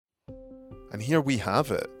And here we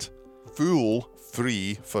have it. Full,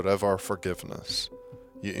 free, forever forgiveness.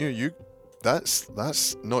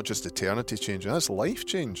 That's not just eternity changing, that's life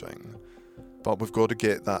changing. But we've got to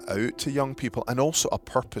get that out to young people, and also a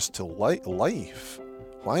purpose to life.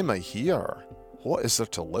 Why am I here? What is there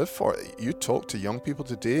to live for? You talk to young people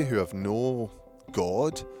today who have no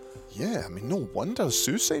God. Yeah, I mean, no wonder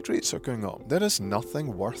suicide rates are going up. There is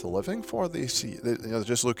nothing worth living for. They're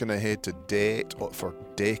just looking ahead to debt for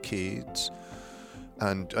decades.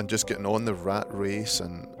 And just getting on the rat race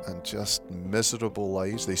and just miserable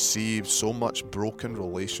lives. They see so much broken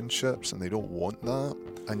relationships and they don't want that.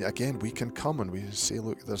 And again, we can come and we say,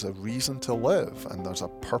 look, there's a reason to live and there's a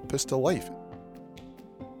purpose to life.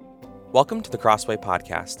 Welcome to the Crossway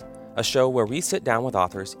Podcast, a show where we sit down with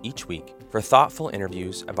authors each week for thoughtful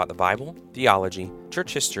interviews about the Bible, theology,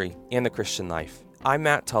 church history, and the Christian life. I'm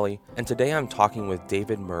Matt Tully, and today I'm talking with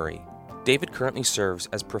David Murray. David currently serves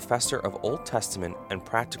as professor of Old Testament and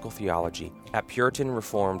practical theology at Puritan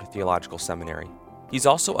Reformed Theological Seminary. He's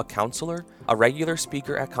also a counselor, a regular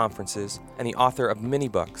speaker at conferences, and the author of many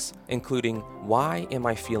books, including Why Am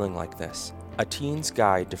I Feeling Like This? A Teen's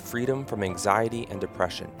Guide to Freedom from Anxiety and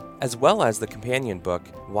Depression, as well as the companion book,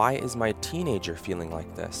 Why Is My Teenager Feeling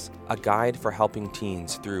Like This? A Guide for Helping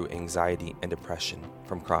Teens Through Anxiety and Depression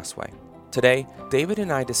from Crossway. Today, David and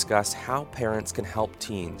I discuss how parents can help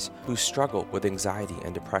teens who struggle with anxiety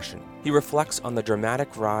and depression. He reflects on the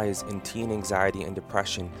dramatic rise in teen anxiety and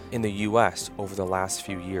depression in the U.S. over the last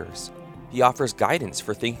few years. He offers guidance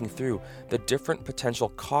for thinking through the different potential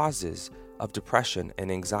causes of depression and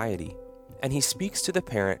anxiety. And he speaks to the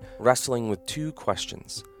parent wrestling with two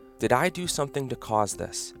questions. Did I do something to cause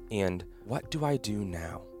this? And what do I do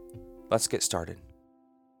now? Let's get started.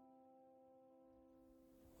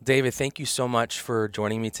 David, thank you so much for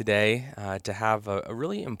joining me today to have a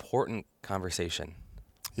really important conversation.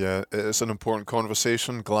 Yeah, it's an important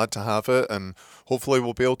conversation. Glad to have it. And hopefully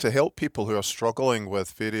we'll be able to help people who are struggling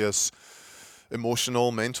with various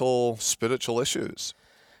emotional, mental, spiritual issues.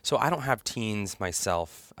 So I don't have teens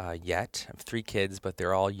myself yet. I have 3 kids, but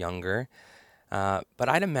they're all younger. But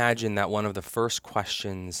I'd imagine that one of the first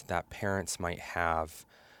questions that parents might have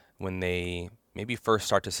when they maybe first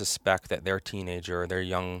start to suspect that their teenager or their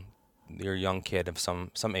young kid of some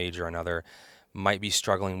age or another might be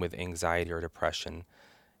struggling with anxiety or depression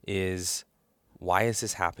is, why is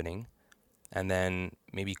this happening? And then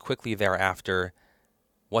maybe quickly thereafter,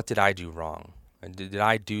 what did I do wrong? Did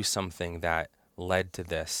I do something that led to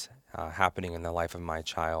this happening in the life of my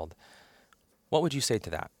child? What would you say to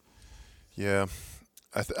that? Yeah,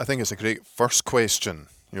 I think it's a great first question.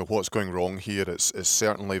 What's going wrong here is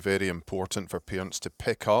certainly very important for parents to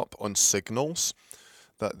pick up on signals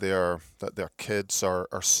that their kids are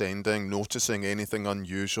sending, noticing anything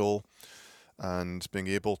unusual, and being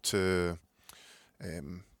able to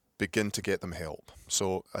begin to get them help.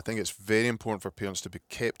 So I think it's very important for parents to be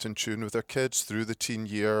kept in tune with their kids through the teen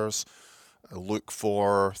years, look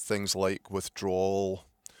for things like withdrawal,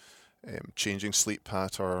 changing sleep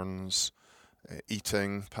patterns,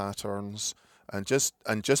 eating patterns. And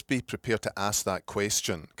just be prepared to ask that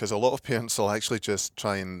question, because a lot of parents will actually just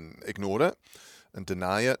try and ignore it and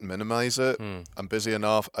deny it, minimize it. I'm busy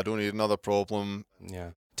enough. I don't need another problem.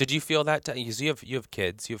 Yeah. Did you feel that? Because you have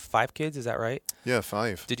kids. You have 5 kids. Is that right? Yeah,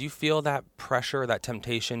 5. Did you feel that pressure, that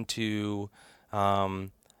temptation to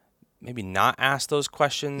maybe not ask those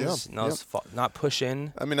questions, not push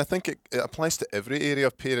in? I mean, I think it applies to every area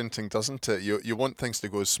of parenting, doesn't it? You want things to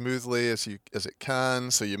go as smoothly as it can,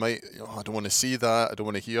 so you might, I don't want to see that, I don't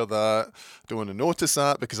want to hear that, I don't want to notice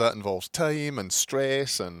that, because that involves time and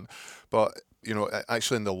stress, but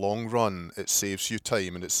actually in the long run, it saves you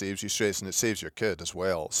time and it saves you stress and it saves your kid as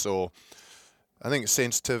well. So I think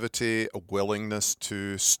sensitivity, a willingness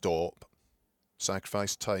to stop,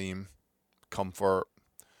 sacrifice time, comfort,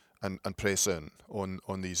 and press in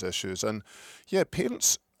on these issues. And yeah,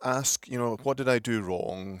 parents ask, what did I do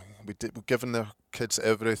wrong? We've given their kids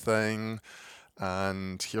everything,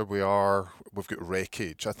 and here we are, we've got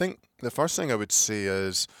wreckage. I think the first thing I would say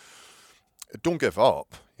is, don't give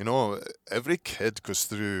up. Every kid goes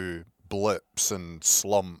through blips and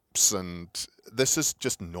slumps, and this is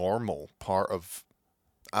just normal, part of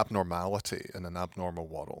abnormality in an abnormal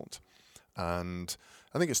world. And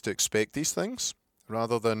I think it's to expect these things,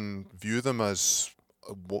 rather than view them as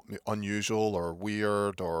unusual or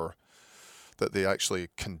weird, or that they actually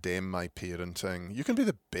condemn my parenting. You can be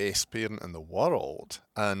the best parent in the world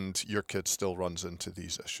and your kid still runs into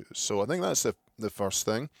these issues. So I think that's the first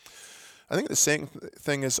thing. I think the second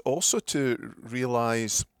thing is also to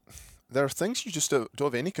realize there are things you just don't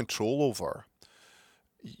have any control over.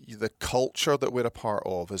 the culture that we're a part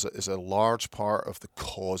of is a large part of the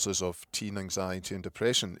causes of teen anxiety and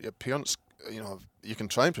depression. Your parents, you can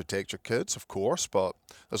try and protect your kids, of course, but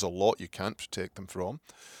there's a lot you can't protect them from.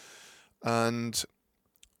 And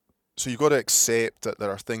so you've got to accept that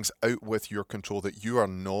there are things out with your control that you are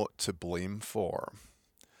not to blame for.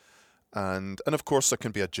 And of course, there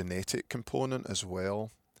can be a genetic component as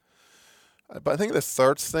well. But I think the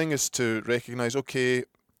third thing is to recognize, okay,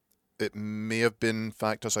 it may have been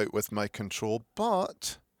factors out with my control,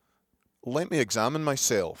 but let me examine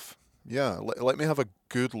myself. Yeah, let me have a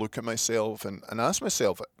good look at myself and ask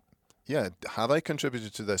myself, yeah, have I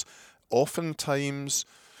contributed to this? Oftentimes,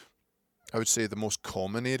 I would say the most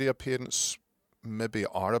common area parents maybe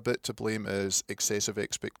are a bit to blame is excessive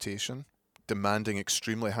expectation, demanding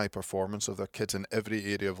extremely high performance of their kids in every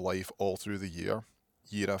area of life all through the year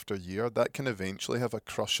after year. That can eventually have a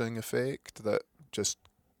crushing effect that just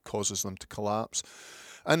causes them to collapse.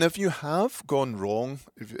 And if you have gone wrong,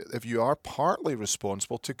 if you are partly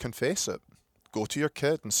responsible, to confess it. Go to your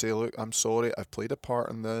kid and say, look, I'm sorry, I've played a part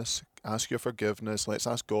in this. Ask your forgiveness. Let's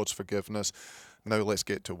ask God's forgiveness. Now let's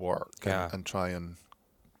get to work and try and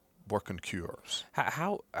work on cures.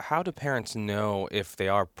 How do parents know if they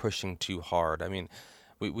are pushing too hard? I mean,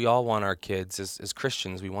 we all want our kids, as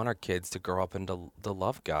Christians, we want our kids to grow up and to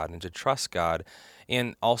love God and to trust God.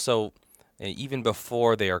 And also, even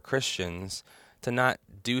before they are Christians, to not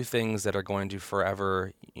do things that are going to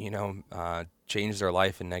forever, change their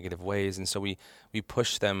life in negative ways. And so we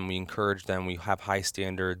push them, we encourage them, we have high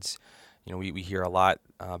standards. We hear a lot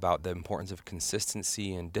about the importance of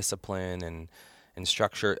consistency and discipline and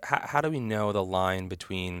structure. How do we know the line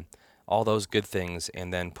between all those good things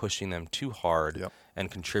and then pushing them too hard and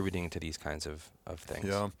contributing to these kinds of things?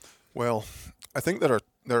 Yeah. Well, I think there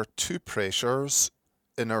are two pressures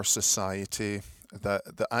in our society that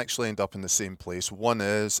actually end up in the same place. One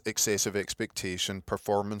is excessive expectation,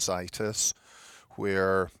 performance-itis,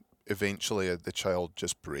 where eventually the child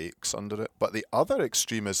just breaks under it. But the other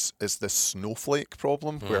extreme is this snowflake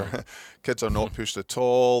problem, where kids are not pushed at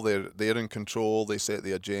all. They're in control. They set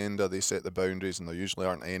the agenda. They set the boundaries, and there usually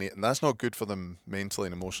aren't any. And that's not good for them mentally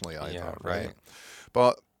and emotionally either, Yeah, right?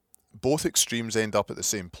 But both extremes end up at the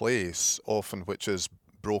same place often, which is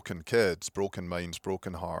broken kids, broken minds,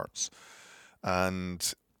 broken hearts.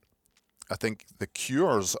 And I think the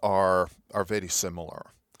cures are very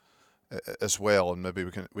similar as well, and maybe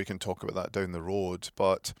we can talk about that down the road.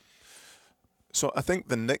 But so I think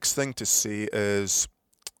the next thing to say is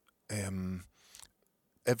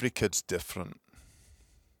every kid's different.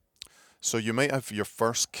 So you might have your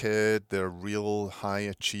first kid, they're a real high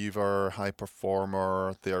achiever, high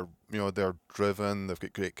performer, they're driven, they've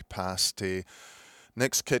got great capacity.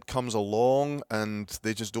 Next kid comes along and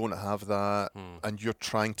they just don't have that, and you're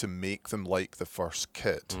trying to make them like the first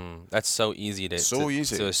kid. That's so easy to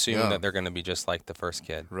assume that they're going to be just like the first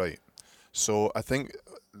kid. Right. So I think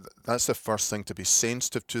that's the first thing, to be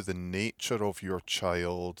sensitive to the nature of your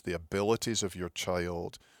child, the abilities of your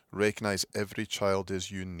child, recognize every child is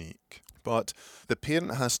unique. But the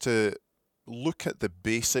parent has to look at the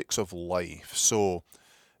basics of life. So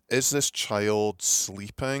is this child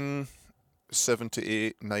sleeping 7 to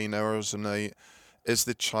 8, 9 hours a night? Is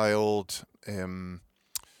the child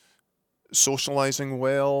socializing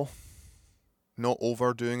well, not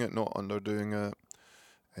overdoing it, not underdoing it?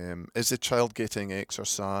 Is the child getting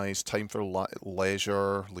exercise, time for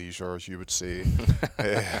leisure as you would say,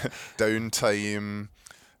 downtime?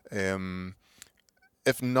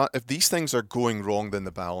 If these things are going wrong, then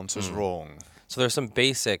the balance is wrong. So there's some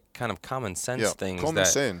basic kind of common sense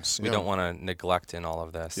things we don't want to neglect in all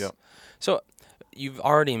of this. Yeah. So you've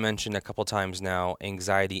already mentioned a couple times now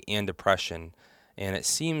anxiety and depression, and it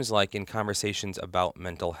seems like in conversations about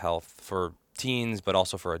mental health for teens but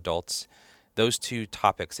also for adults, those two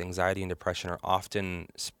topics, anxiety and depression, are often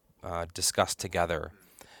discussed together.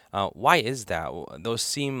 Why is that? Those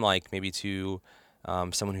seem like maybe to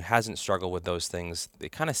someone who hasn't struggled with those things, they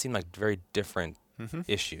kind of seem like very different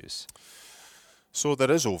issues. So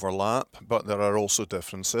there is overlap, but there are also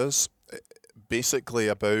differences. Basically,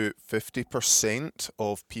 about 50%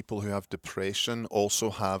 of people who have depression also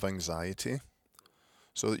have anxiety.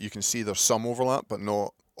 So that you can see there's some overlap, but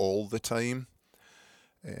not all the time.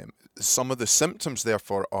 Some of the symptoms,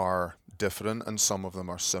 therefore, are different, and some of them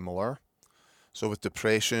are similar. So with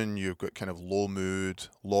depression, you've got kind of low mood,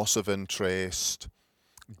 loss of interest,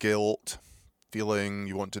 guilt, feeling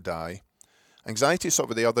you want to die. Anxiety is sort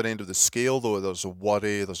of at the other end of the scale, though. There's a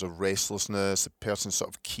worry, there's a restlessness, the person's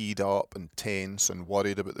sort of keyed up and tense and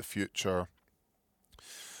worried about the future.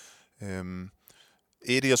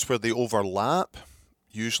 Areas where they overlap,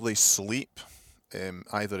 usually sleep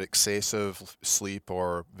either excessive sleep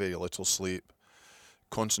or very little sleep.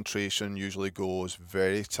 Concentration usually goes,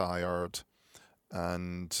 very tired,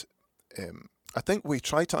 and I think we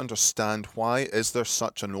try to understand why is there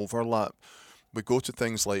such an overlap. We go to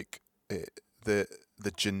things like the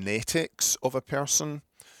genetics of a person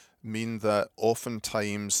mean that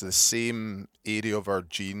oftentimes the same area of our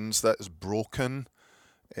genes that is broken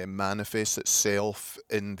manifests itself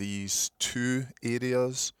in these two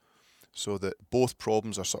areas, so that both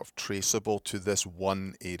problems are sort of traceable to this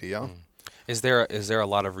one area. Is there a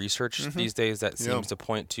lot of research Mhm. these days that Yeah. seems to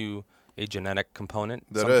point to a genetic component?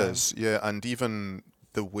 There sometimes? is, yeah, and even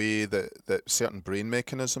the way that certain brain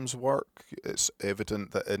mechanisms work, it's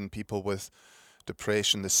evident that in people with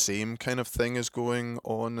depression, the same kind of thing is going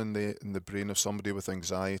on in the brain of somebody with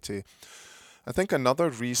anxiety. I think another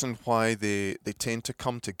reason why they tend to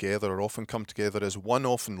come together, or often come together, is one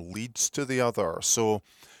often leads to the other. So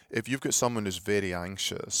if you've got someone who's very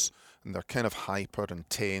anxious and they're kind of hyper and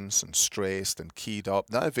tense and stressed and keyed up,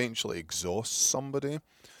 that eventually exhausts somebody,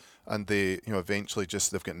 and they, eventually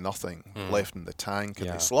just they've got nothing left in the tank and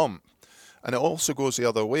Yeah. they slump. And it also goes the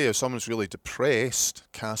other way. If someone's really depressed,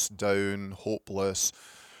 cast down, hopeless,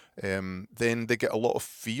 then they get a lot of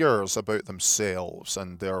fears about themselves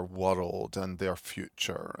and their world and their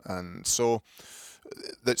future. And so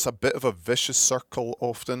it's a bit of a vicious circle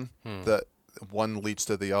often, that one leads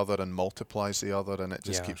to the other and multiplies the other, and it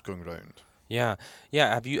just Yeah. keeps going round. Yeah.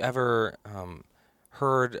 Have you ever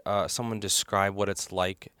heard someone describe what it's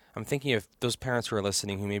like? I'm thinking of those parents who are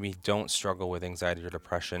listening who maybe don't struggle with anxiety or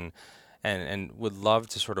depression, and would love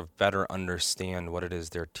to sort of better understand what it is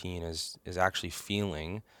their teen is actually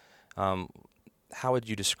feeling. How would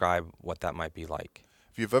you describe what that might be like?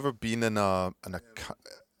 If you've ever been in a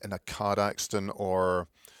car accident, or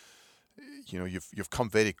you've come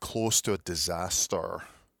very close to a disaster,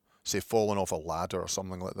 say falling off a ladder or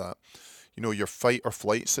something like that, your fight or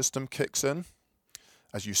flight system kicks in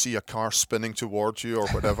as you see a car spinning towards you or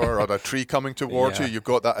whatever, or a tree coming towards Yeah. you. You've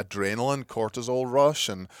got that adrenaline, cortisol rush,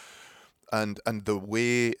 and the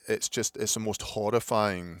way it's the most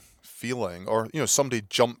horrifying feeling. Or somebody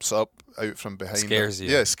jumps up out from behind. Scares you.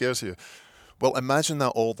 Yeah, it scares you. Well, imagine that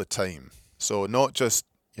all the time. So not just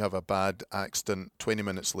you have a bad accident, 20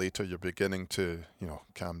 minutes later you're beginning to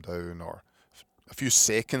calm down, or a few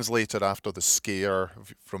seconds later after the scare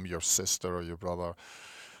from your sister or your brother.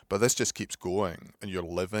 But this just keeps going, and you're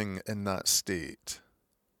living in that state.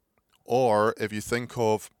 Or if you think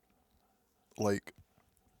of like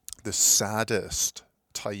the saddest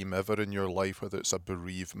time ever in your life, whether it's a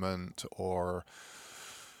bereavement or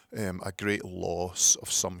a great loss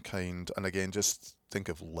of some kind, and again, just think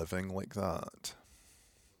of living like that.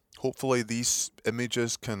 Hopefully these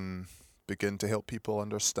images can begin to help people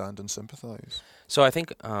understand and sympathize. So I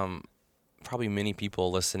think probably many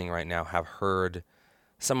people listening right now have heard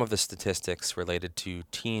some of the statistics related to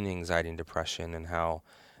teen anxiety and depression, and how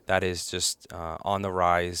that is just on the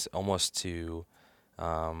rise, almost to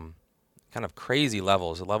kind of crazy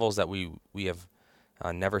levels that we have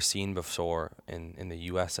never seen before in the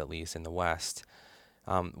U.S., at least in the West.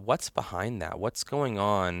 What's behind that? What's going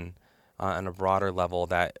on a broader level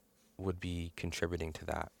that would be contributing to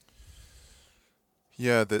that?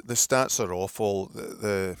 Yeah, the stats are awful.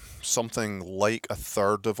 The something like a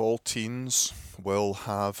third of all teens will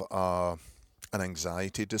have an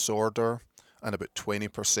anxiety disorder, and about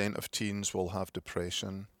 20% of teens will have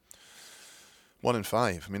depression. 1 in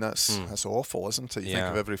 5. I mean, that's awful, isn't it? You think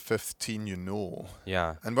of Yeah. every fifth teen you know.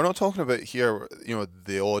 Yeah. And we're not talking about here,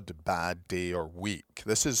 the odd bad day or week.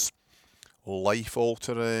 This is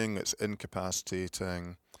life-altering. It's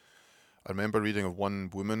incapacitating. I remember reading of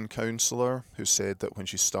one woman counsellor who said that when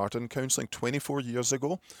she started in counselling 24 years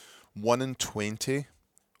ago, 1 in 20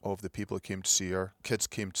 of the people who came to see her, kids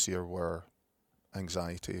came to see her, were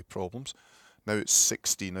anxiety problems. Now it's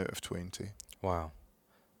 16 out of 20. Wow.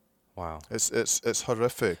 It's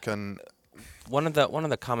horrific. And One of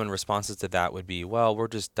the common responses to that would be, well, we're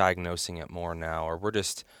just diagnosing it more now, or we're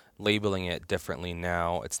just labeling it differently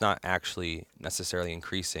now. It's not actually necessarily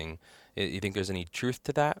increasing. You think there's any truth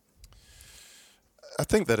to that? I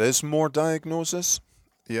think there is more diagnosis,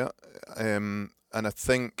 yeah, and I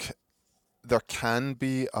think there can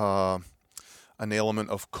be an element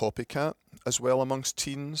of copycat as well amongst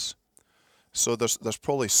teens. So there's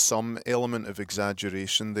probably some element of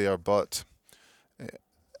exaggeration there, but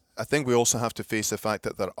I think we also have to face the fact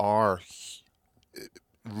that there are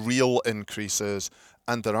real increases,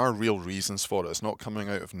 and there are real reasons for it. It's not coming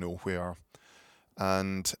out of nowhere.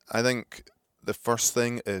 And I think the first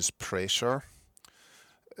thing is pressure.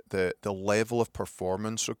 The level of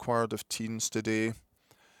performance required of teens today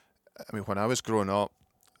I mean, when I was growing up,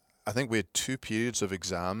 I think we had 2 periods of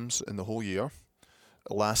exams in the whole year,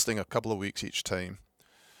 lasting a couple of weeks each time.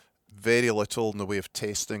 Very little in the way of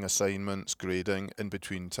testing, assignments, grading in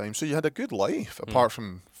between time. So you had a good life, apart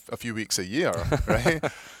from a few weeks a year, right?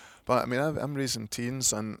 But I mean, I'm raising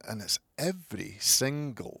teens, and it's every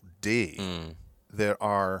single day there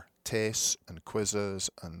are tests and quizzes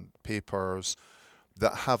and papers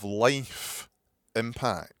that have life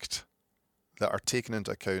impact that are taken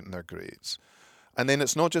into account in their grades. And then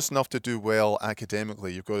it's not just enough to do well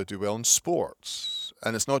academically, you've got to do well in sports.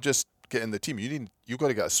 And it's not just getting the team, you've got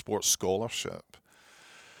to get a sports scholarship.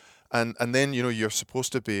 And then, you're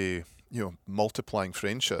supposed to be, multiplying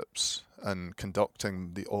friendships and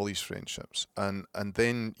conducting all these friendships. And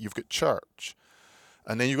then you've got church.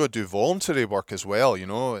 And then you've got to do voluntary work as well,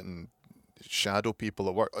 and shadow people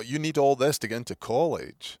at work. You need all this to get into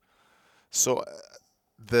college. So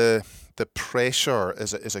the pressure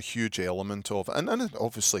is a huge element of it. And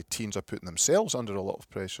obviously teens are putting themselves under a lot of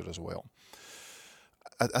pressure as well.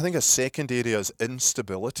 I think a second area is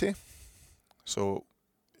instability. So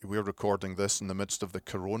we're recording this in the midst of the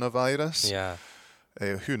coronavirus. Yeah.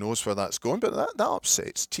 Who knows where that's going, but that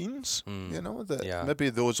upsets teens. Maybe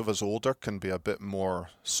those of us older can be a bit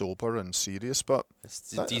more sober and serious, but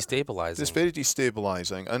it's destabilizing. It's very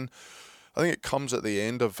destabilizing, and I think it comes at the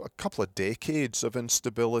end of a couple of decades of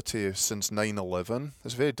instability since 9/11.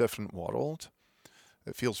 It's a very different world.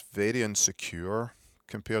 It feels very insecure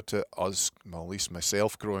compared to us, well, at least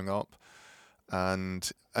myself growing up, and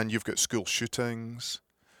you've got school shootings,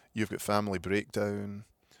 you've got family breakdown.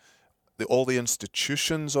 All the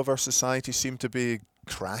institutions of our society seem to be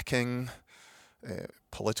cracking,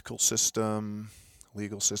 political system,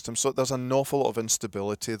 legal system. So there's an awful lot of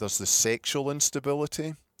instability. There's the sexual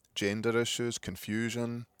instability, gender issues,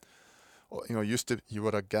 confusion. You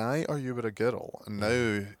were a guy or you were a girl, and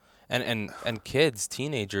now... And kids,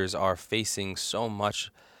 teenagers are facing so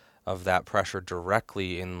much of that pressure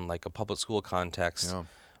directly in like a public school context,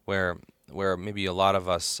 where maybe a lot of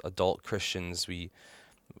us adult Christians,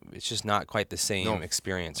 it's just not quite the same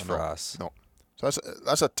experience for us. No. So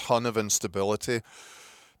that's a ton of instability.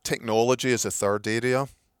 Technology is a third area.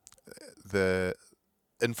 The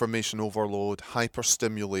information overload,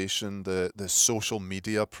 hyperstimulation, the social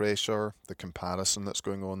media pressure, the comparison that's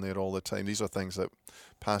going on there all the time. These are things that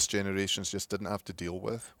past generations just didn't have to deal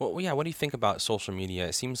with. Well, yeah, what do you think about social media?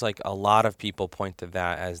 It seems like a lot of people point to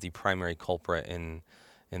that as the primary culprit in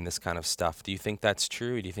this kind of stuff. Do you think that's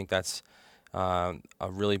true? Do you think that's a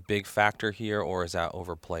really big factor here, or is that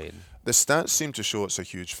overplayed? The stats seem to show it's a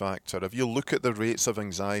huge factor. If you look at the rates of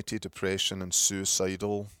anxiety, depression, and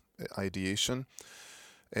suicidal ideation,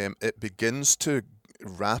 it begins to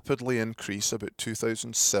rapidly increase about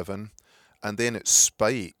 2007, and then it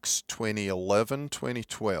spikes 2011,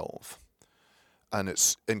 2012, and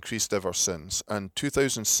it's increased ever since. And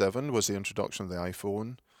 2007 was the introduction of the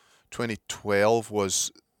iPhone. 2012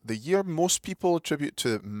 was the year most people attribute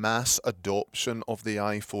to mass adoption of the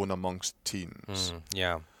iPhone amongst teens.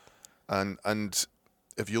 Yeah. And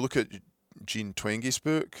if you look at Jean Twenge's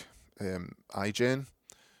book, iGen,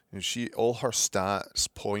 all her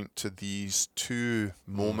stats point to these two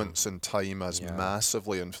moments in time as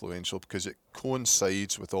massively influential because it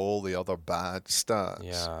coincides with all the other bad stats.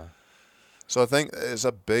 Yeah. So I think it's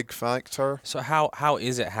a big factor. So how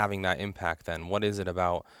is it having that impact then? What is it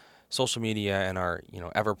about social media and our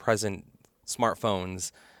ever-present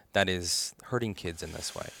smartphones that is hurting kids in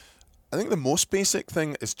this way? I think the most basic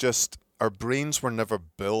thing is just our brains were never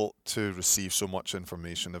built to receive so much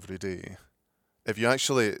information every day. If you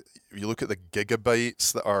look at the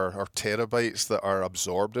gigabytes or terabytes that are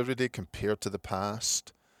absorbed every day compared to the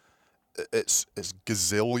past, it's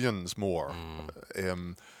gazillions more.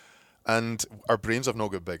 And our brains have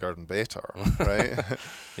not got bigger and better, right?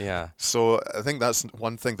 Yeah. So I think that's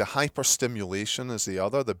one thing. The hyperstimulation is the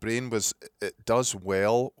other. The brain it does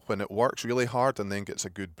well when it works really hard and then gets a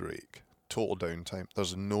good break. Total downtime.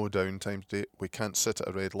 There's no downtime today. We can't sit at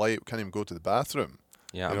a red light. We can't even go to the bathroom.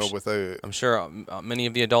 Yeah, without. I'm sure many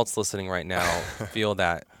of the adults listening right now feel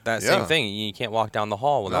that same thing. You can't walk down the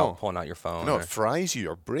hall without pulling out your phone. No, it fries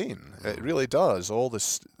your brain. It really does. All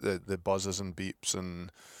the buzzes and beeps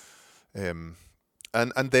and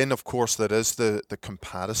then of course there is the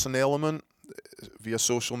comparison element via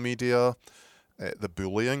social media, the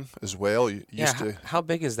bullying as well. How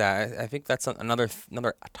big is that? I think that's another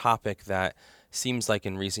topic that seems like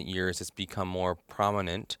in recent years it's become more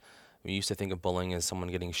prominent. We used to think of bullying as someone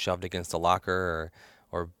getting shoved against a locker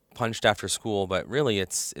or punched after school, but really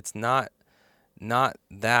it's not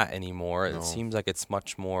that anymore. No. It seems like it's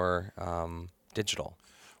much more digital.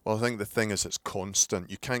 Well, I think the thing is it's constant.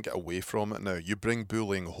 You can't get away from it now. You bring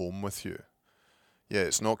bullying home with you. Yeah,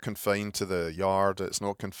 it's not confined to the yard. It's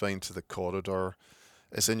not confined to the corridor.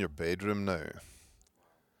 It's in your bedroom now,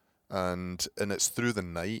 and it's through the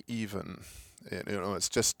night even. It's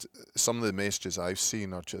just some of the messages I've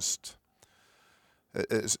seen are just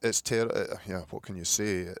it's terrible. Yeah, what can you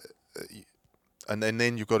say? And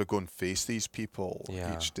then you've got to go and face these people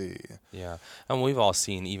each day. Yeah, and we've all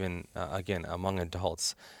seen, even again among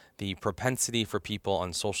adults, the propensity for people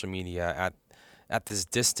on social media at this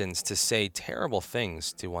distance to say terrible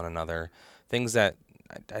things to one another, things that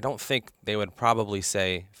I don't think they would probably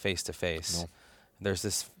say face to face. No. There's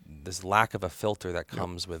this lack of a filter that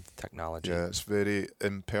comes with technology. Yeah, it's very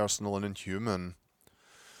impersonal and inhuman.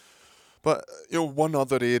 But one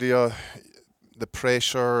other area, the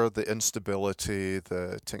pressure, the instability,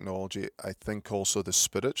 the technology, I think also the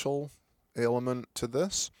spiritual element to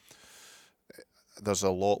this. There's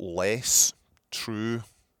a lot less true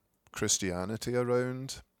Christianity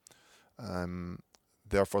around.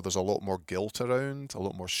 Therefore, there's a lot more guilt around, a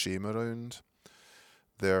lot more shame around.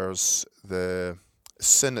 There's the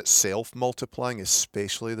sin itself multiplying,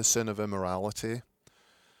 especially the sin of immorality,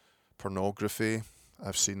 pornography.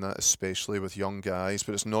 I've seen that especially with young guys,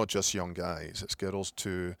 but it's not just young guys, it's girls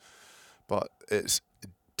too. But it's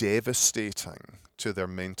devastating to their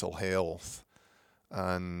mental health.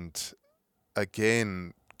 And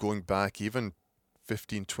again, going back even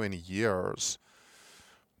 15, 20 years,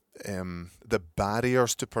 the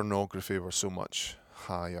barriers to pornography were so much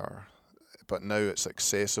higher. But now it's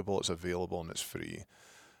accessible, it's available, and it's free.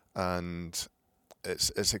 And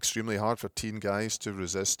it's extremely hard for teen guys to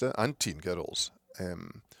resist it, and teen girls.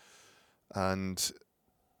 And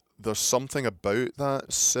there's something about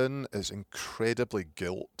that sin is incredibly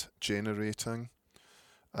guilt generating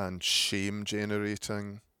and shame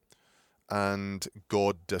generating and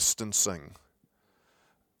God distancing.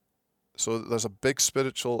 So there's a big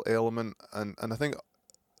spiritual element, and I think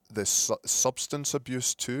the substance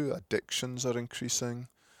abuse too, addictions are increasing,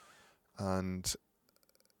 and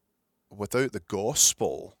without the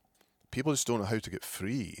gospel, people just don't know how to get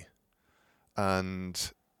free.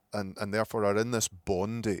 And therefore are in this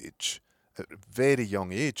bondage at very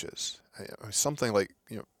young ages. Something like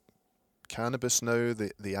cannabis now,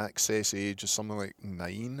 the access age is something like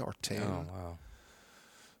 9 or 10. Oh, wow.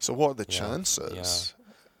 So what are the chances?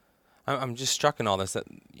 Yeah. I'm just struck in all this that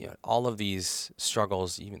all of these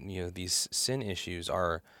struggles, even these sin issues,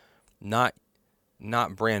 are not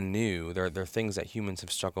brand new. They're things that humans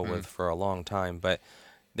have struggled with for a long time. But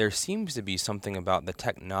there seems to be something about the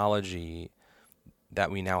technology that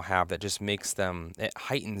we now have that just it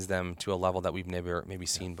heightens them to a level that we've never maybe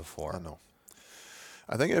seen before. I know.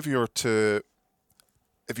 I think if you're to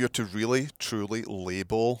really truly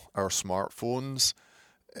label our smartphones,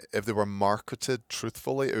 if they were marketed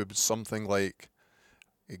truthfully, it would be something like,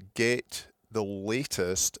 get the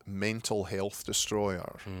latest mental health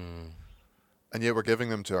destroyer. And yet we're giving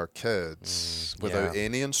them to our kids without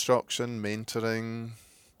any instruction, mentoring,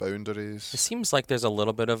 boundaries. It seems like there's a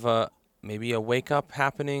little bit of maybe a wake up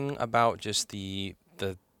happening about just the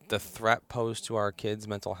threat posed to our kids'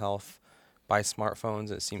 mental health by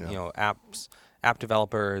smartphones. It seems app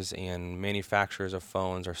developers and manufacturers of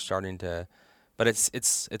phones are starting to, but it's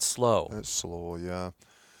slow. It's slow, yeah.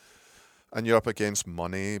 And you're up against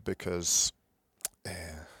money because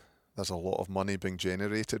there's a lot of money being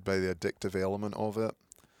generated by the addictive element of it.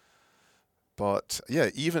 But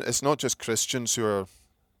even it's not just Christians who are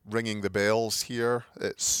ringing the bells here.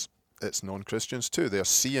 It's non-Christians too. They're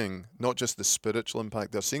seeing not just the spiritual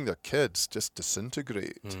impact, they're seeing their kids just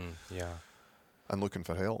disintegrate. And looking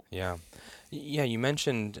for help. Yeah. You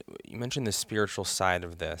mentioned the spiritual side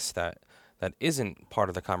of this that isn't part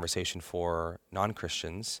of the conversation for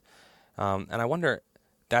non-Christians. And I wonder,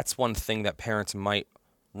 that's one thing that parents might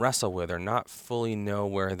wrestle with or not fully know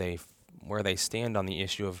where they stand on the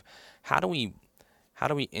issue of how do we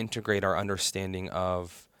integrate our understanding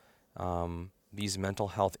of these mental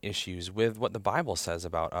health issues with what the Bible says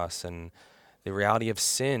about us and the reality of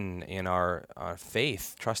sin and our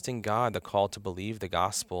faith, trusting God, the call to believe the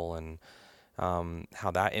gospel, and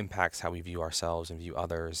how that impacts how we view ourselves and view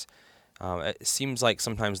others. It seems like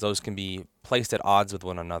sometimes those can be placed at odds with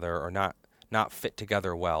one another or not fit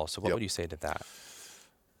together well. So what would you say to that?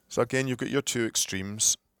 So again, you've got your two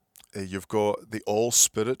extremes. You've got the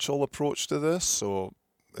all-spiritual approach to this, so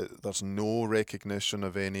there's no recognition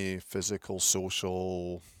of any physical,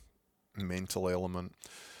 social, mental element.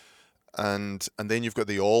 And then you've got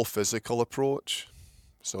the all-physical approach,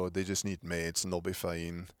 so they just need meds and they'll be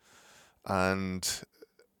fine. And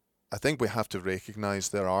I think we have to recognize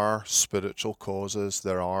there are spiritual causes,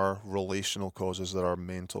 there are relational causes, there are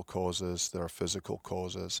mental causes, there are physical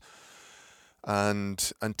causes,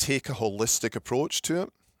 and take a holistic approach to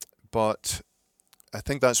it. But I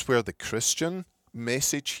think that's where the Christian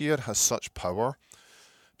message here has such power,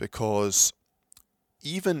 because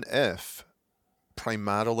even if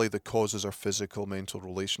primarily the causes are physical, mental,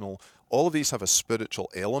 relational, all of these have a spiritual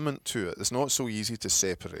element to it. It's not so easy to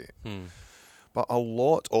separate. But a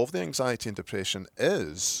lot of the anxiety and depression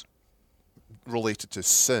is related to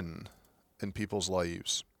sin in people's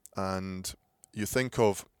lives. And you think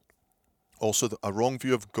of also a wrong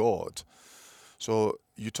view of God. So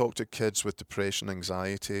you talk to kids with depression,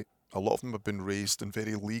 anxiety, a lot of them have been raised in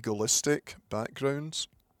very legalistic backgrounds,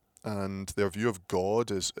 and their view of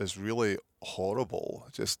God is really horrible.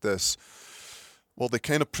 Just this, well, they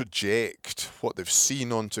kind of project what they've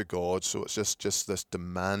seen onto God, so it's just this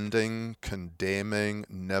demanding, condemning,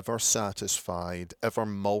 never satisfied, ever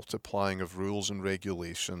multiplying of rules and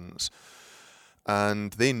regulations.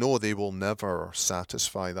 And they know they will never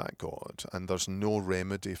satisfy that God, and there's no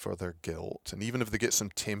remedy for their guilt. And even if they get some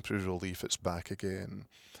temporary relief, it's back again.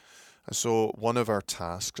 And so one of our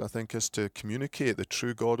tasks, I think, is to communicate the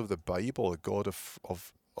true God of the Bible, a God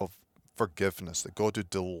of forgiveness, the God who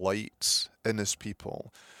delights in his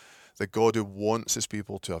people, the God who wants his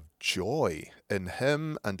people to have joy in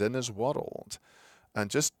him and in his world, and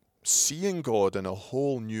just seeing God in a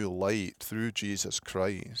whole new light through Jesus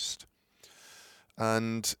Christ.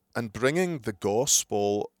 And bringing the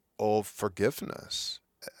gospel of forgiveness.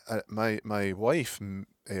 My wife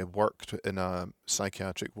worked in a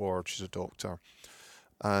psychiatric ward. She's a doctor,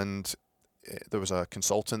 and there was a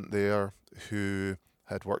consultant there who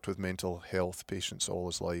had worked with mental health patients all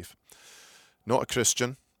his life, not a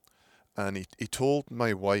Christian, and he told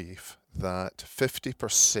my wife that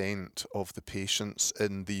 50% of the patients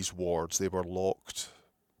in these wards, they were locked,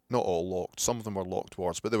 not all locked, some of them were locked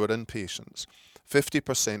wards, but they were inpatients.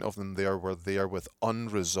 50% of them were there with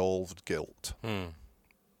unresolved guilt.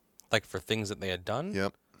 Like for things that they had done?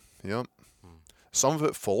 Yep. Some of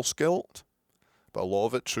it false guilt, but a lot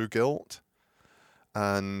of it true guilt.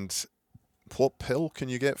 And what pill can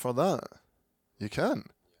you get for that? You can.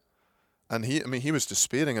 And he was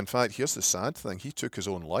despairing. In fact, here's the sad thing. He took his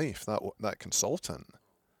own life, that consultant.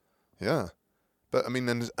 Yeah. But,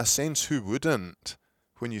 in a sense, who wouldn't?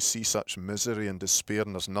 When you see such misery and despair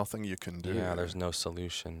and there's nothing you can do. Yeah, there's no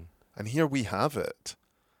solution. And here we have it.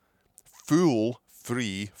 Full,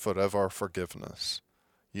 free, forever forgiveness.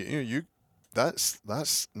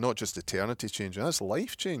 That's not just eternity changing, that's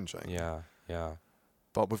life changing. Yeah.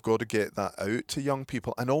 But we've got to get that out to young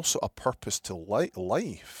people, and also a purpose to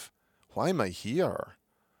life. Why am I here?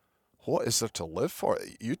 What is there to live for?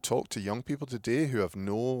 You talk to young people today who have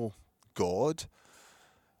no God.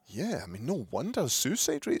 Yeah, no wonder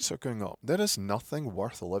suicide rates are going up. There is nothing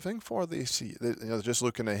worth living for. They see, they're just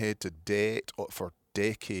looking ahead to debt for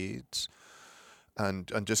decades,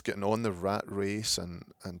 and just getting on the rat race and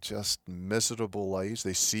just miserable lives.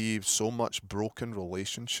 They see so much broken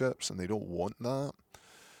relationships, and they don't want that.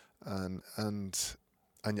 And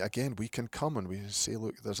again, we can come and we say,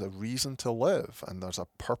 look, there's a reason to live, and there's a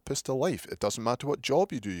purpose to life. It doesn't matter what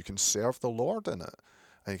job you do. You can serve the Lord in it,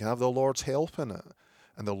 and you can have the Lord's help in it.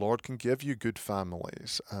 And the Lord can give you good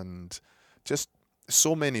families and just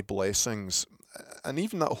so many blessings. And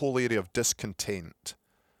even that whole area of discontent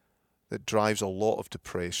that drives a lot of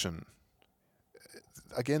depression.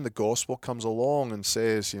 Again, the gospel comes along and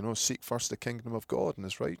says, seek first the kingdom of God and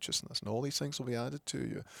his righteousness, and all these things will be added to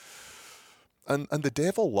you. And the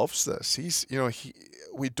devil loves this.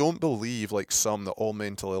 We don't believe, like some, that all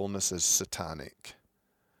mental illness is satanic.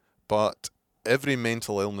 But every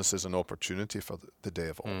mental illness is an opportunity for the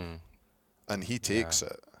devil, and he takes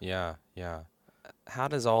it. Yeah. How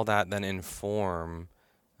does all that then inform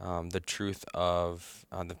the truth of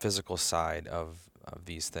the physical side of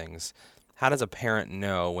these things? How does a parent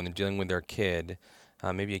know when they're dealing with their kid,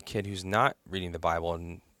 maybe a kid who's not reading the Bible,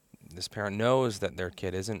 and this parent knows that their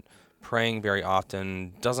kid isn't praying very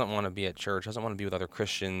often, doesn't want to be at church, doesn't want to be with other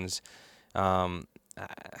Christians? How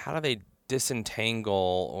do they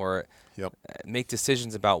disentangle or make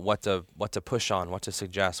decisions about what to push on, what to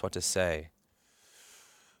suggest, what to say?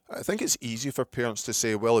 I think it's easy for parents to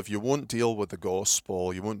say, well, if you won't deal with the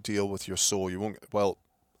gospel, you won't deal with your soul,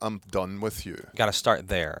 I'm done with you. Got to start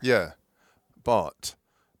there. Yeah. But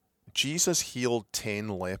Jesus healed 10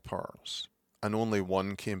 lepers, and only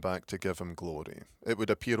one came back to give him glory. It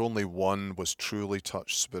would appear only one was truly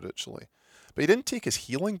touched spiritually. But he didn't take his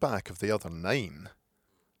healing back of the other 9,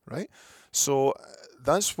 right? So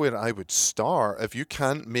that's where I would start. If you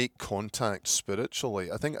can't make contact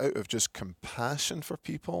spiritually, I think out of just compassion for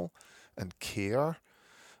people and care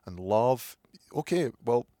and love, okay,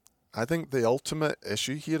 well, I think the ultimate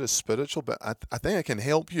issue here is spiritual, but I think I can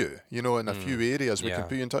help you, in a few areas. We can Yeah.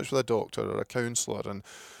 put you in touch with a doctor or a counselor,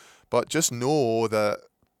 but just know that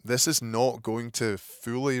this is not going to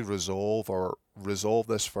fully resolve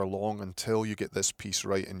this for long until you get this piece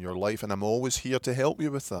right in your life. And I'm always here to help you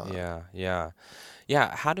with that. Yeah.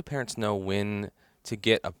 How do parents know when to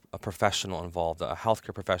get a professional involved, a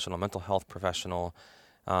healthcare professional, mental health professional?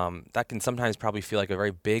 That can sometimes probably feel like a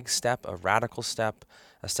very big step, a radical step,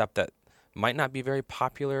 a step that might not be very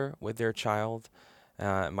popular with their child.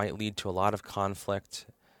 It might lead to a lot of conflict.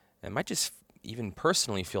 It might just even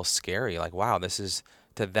personally feel scary, like, wow, this is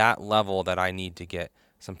to that level that I need to get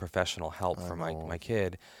some professional help I for know. my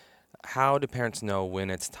kid. How do parents know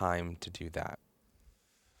when it's time to do that?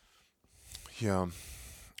 Yeah.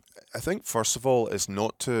 I think, first of all, is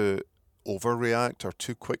not to overreact or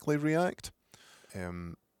too quickly react.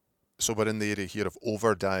 So we're in the area here of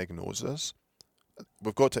overdiagnosis.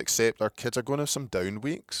 We've got to accept our kids are going to have some down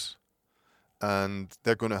weeks and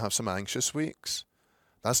they're going to have some anxious weeks.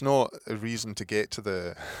 That's not a reason to get to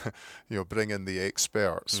the, bring in the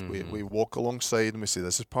experts. We walk alongside and we say,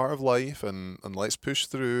 this is part of life and let's push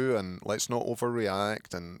through and let's not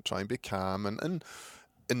overreact and try and be calm. And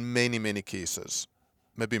in many, many cases,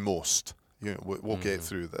 maybe most, we'll get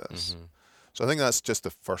through this. So I think that's just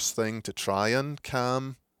the first thing, to try and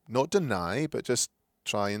calm, not deny, but just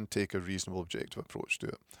try and take a reasonable, objective approach to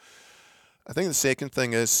it. I think the second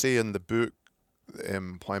thing is, say in the book,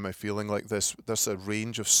 why am I feeling like this? There's a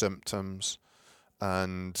range of symptoms,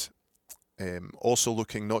 and also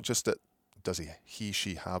looking not just at does he,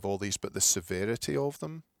 she have all these, but the severity of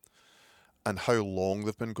them and how long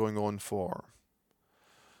they've been going on for.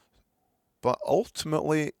 But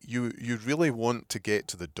ultimately, you really want to get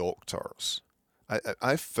to the doctors.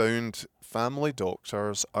 I've found family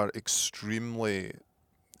doctors are extremely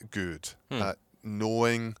good at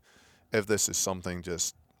knowing if this is something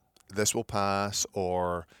this will pass,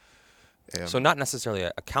 or so not necessarily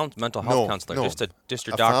a mental health counselor, no, just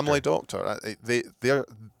your a doctor. family doctor.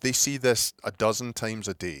 They see this a dozen times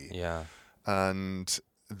a day. Yeah. And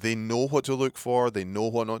they know what to look for. They know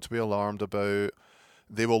what not to be alarmed about.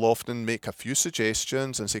 They will often make a few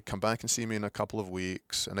suggestions and say, come back and see me in a couple of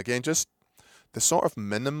weeks. And again, just the sort of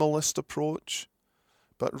minimalist approach,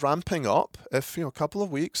 but ramping up. If, a couple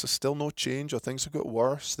of weeks there's still no change or things have got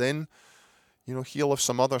worse, then, he'll have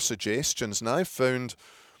some other suggestions. And I've found,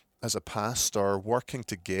 as a pastor, working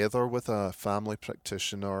together with a family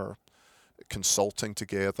practitioner, consulting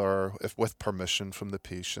together, if with permission from the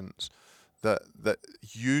patients, that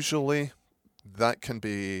usually that can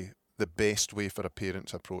be the best way for a parent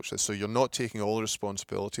to approach this. So you're not taking all the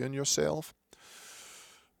responsibility on yourself.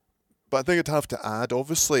 But I think I'd have to add,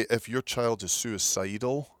 obviously, if your child is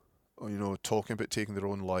suicidal, or, talking about taking their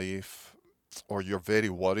own life, or you're very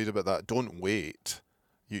worried about that, don't wait.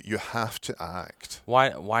 You have to act.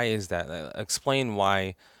 Why is that? Explain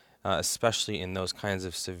why, especially in those kinds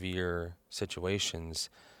of severe situations,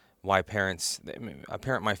 why a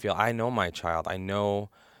parent might feel, I know my child, I know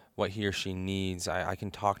what he or she needs, I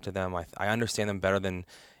can talk to them, I understand them better than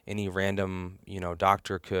any random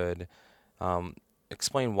doctor could.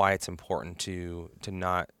 Explain why it's important to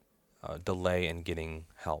not delay in getting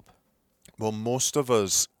help. Well, most of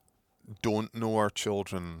us don't know our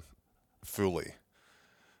children fully.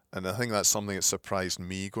 And I think that's something that surprised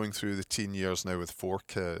me going through the teen years now with 4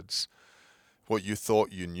 kids. What you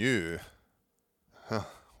thought you knew,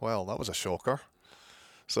 well, that was a shocker.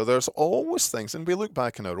 So there's always things, and we look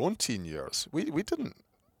back in our own teen years, we didn't,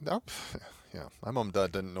 yeah, my mum and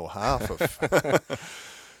dad didn't know half of.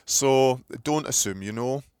 So don't assume you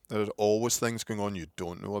know. There are always things going on you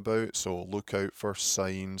don't know about, so look out for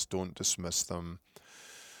signs, don't dismiss them.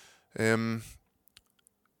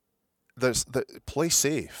 Play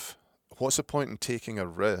safe. What's the point in taking a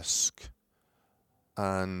risk?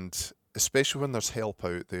 And especially when there's help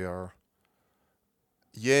out there.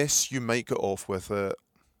 Yes, you might get off with it,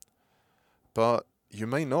 but you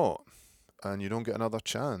might not, and you don't get another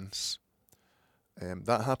chance.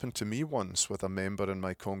 That happened to me once with a member in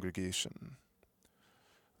my congregation.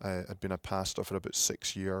 I'd been a pastor for about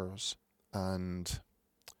 6 years, and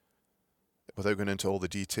without going into all the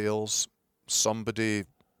details, somebody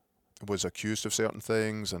was accused of certain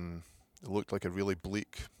things, and it looked like a really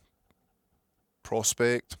bleak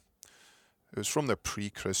prospect. It was from their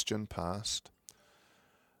pre-Christian past,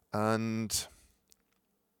 and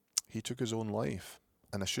he took his own life,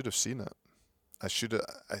 and I should have seen it. I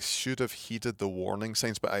should have heeded the warning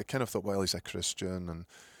signs, but I kind of thought, well, he's a Christian and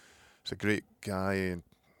he's a great guy, and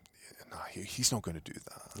nah, he's not going to do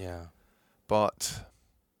that. Yeah. But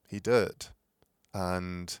he did,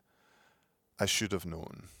 and I should have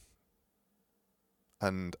known,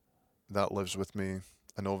 and that lives with me.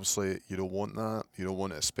 And obviously, you don't want that. You don't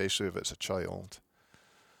want it, especially if it's a child.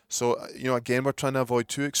 So, again, we're trying to avoid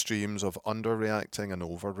two extremes of underreacting and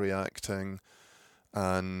overreacting,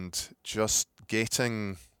 and just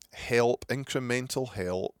getting help, incremental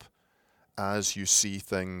help, as you see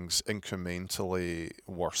things incrementally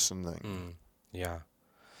worsening. Yeah.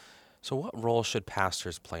 So what role should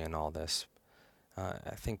pastors play in all this?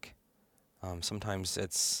 I think sometimes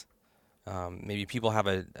it's maybe people have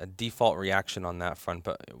a default reaction on that front,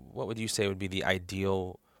 but what would you say would be the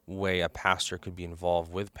ideal way a pastor could be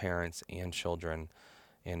involved with parents and children,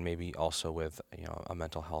 and maybe also with a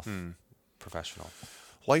mental health professional?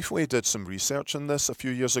 Lifeway did some research on this a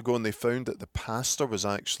few years ago, and they found that the pastor was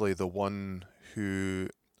actually the one who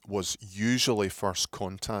was usually first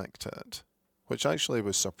contacted, which actually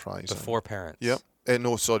was surprising. Before parents? Yep.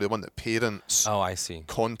 No, sorry, the one that parents I see.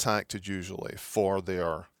 contacted usually for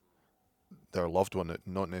their loved one,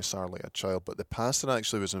 not necessarily a child, but the pastor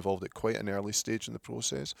actually was involved at quite an early stage in the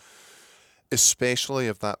process, especially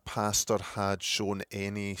if that pastor had shown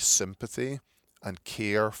any sympathy and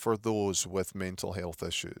care for those with mental health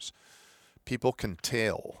issues. People can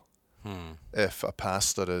tell if a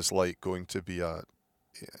pastor is going to be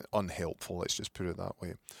unhelpful, let's just put it that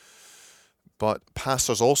way. But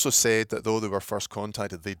pastors also said that though they were first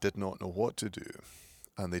contacted, they did not know what to do,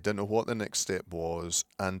 and they didn't know what the next step was,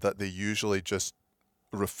 and that they usually just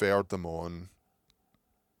referred them on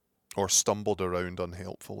or stumbled around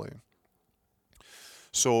unhelpfully.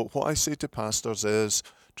 So what I say to pastors is,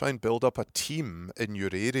 try and build up a team in your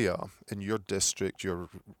area, in your district, your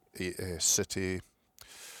city,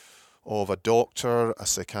 of a doctor, a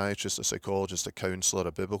psychiatrist, a psychologist, a counsellor,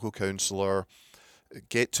 a biblical counsellor.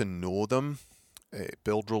 Get to know them,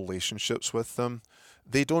 build relationships with them.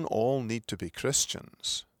 They don't all need to be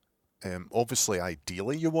Christians. Obviously,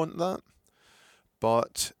 ideally you want that,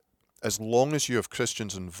 but as long as you have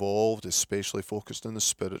Christians involved, especially focused on the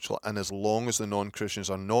spiritual, and as long as the non-Christians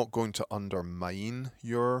are not going to undermine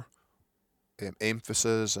your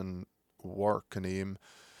emphasis and work and aim,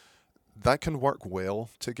 that can work well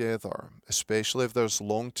together, especially if there's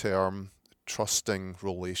long-term trusting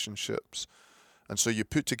relationships. And so you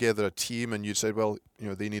put together a team and you say, well,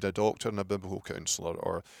 they need a doctor and a biblical counsellor,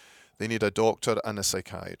 or they need a doctor and a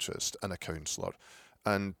psychiatrist and a counsellor.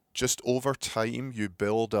 And just over time, you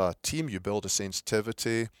build a team, you build a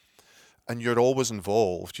sensitivity, and you're always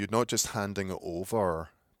involved. You're not just handing it over,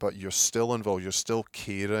 but you're still involved. You're still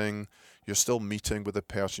caring. You're still meeting with the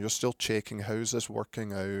person. You're still checking, how's this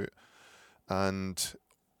working out? And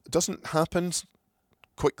it doesn't happen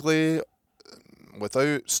quickly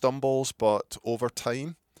without stumbles, but over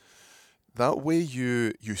time. That way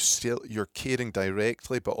you're caring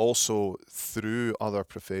directly, but also through other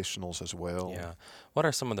professionals as well. Yeah. What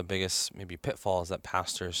are some of the biggest maybe pitfalls that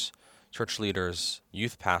pastors, church leaders,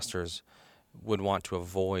 youth pastors would want to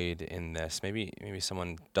avoid in this? Maybe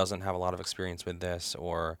someone doesn't have a lot of experience with this,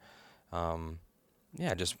 or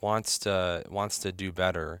just wants to do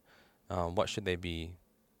better. What should they be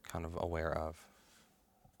kind of aware of?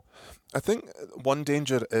 I think one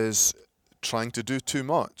danger is trying to do too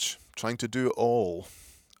much, trying to do it all.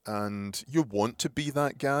 And you want to be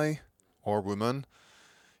that guy or woman.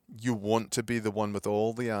 You want to be the one with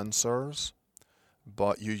all the answers,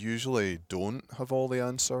 but you usually don't have all the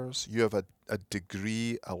answers. You have a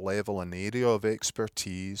degree, a level, an area of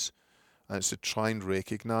expertise, and it's to try and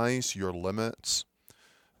recognize your limits.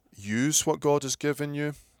 Use what God has given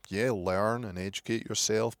you. Yeah, learn and educate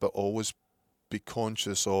yourself, but always be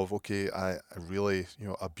conscious of, okay, I really,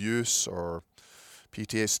 abuse or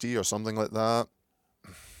PTSD or something like that,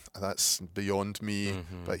 that's beyond me,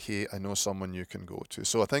 but hey, I know someone you can go to.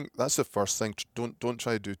 So I think that's the first thing. Don't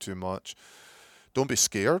try to do too much. Don't be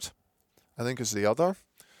scared, I think, is the other.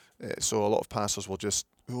 So a lot of pastors will just,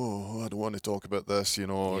 I don't want to talk about this,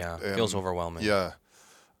 Yeah, feels overwhelming. Yeah,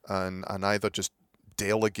 and either just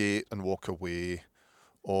delegate and walk away,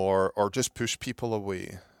 or just push people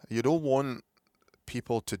away. You don't want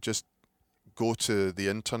people to just go to the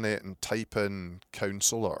internet and type in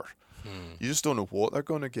counselor. You just don't know what they're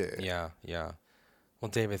going to get. Yeah. Well,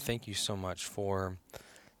 David, thank you so much for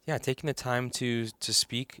taking the time to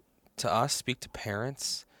speak to us, speak to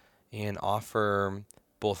parents, and offer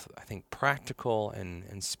both, I think, practical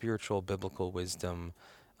and spiritual biblical wisdom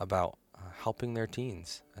about helping their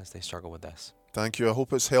teens as they struggle with this. Thank you. I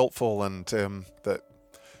hope it's helpful, and that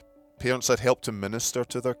parents that help to minister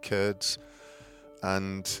to their kids.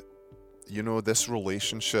 And, you know, this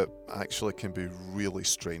relationship actually can be really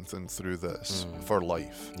strengthened through this for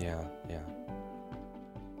life. Yeah.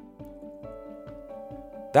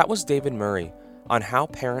 That was David Murray on how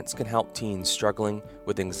parents can help teens struggling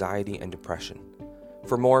with anxiety and depression.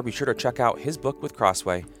 For more, be sure to check out his book with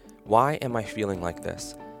Crossway, Why Am I Feeling Like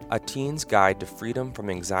This? A Teen's Guide to Freedom from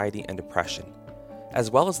Anxiety and Depression, as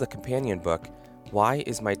well as the companion book, Why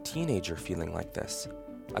Is My Teenager Feeling Like This?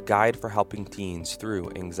 A guide for helping teens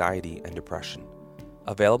through anxiety and depression.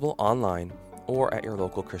 Available online or at your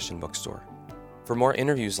local Christian bookstore. For more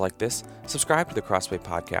interviews like this, subscribe to the Crossway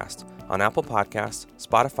Podcast on Apple Podcasts,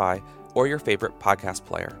 Spotify, or your favorite podcast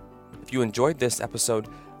player. If you enjoyed this episode,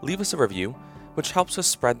 leave us a review, which helps us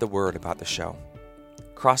spread the word about the show.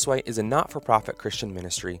 Crossway is a not-for-profit Christian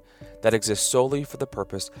ministry that exists solely for the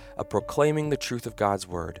purpose of proclaiming the truth of God's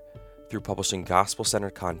Word through publishing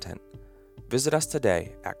gospel-centered content. Visit us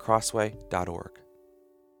today at crossway.org.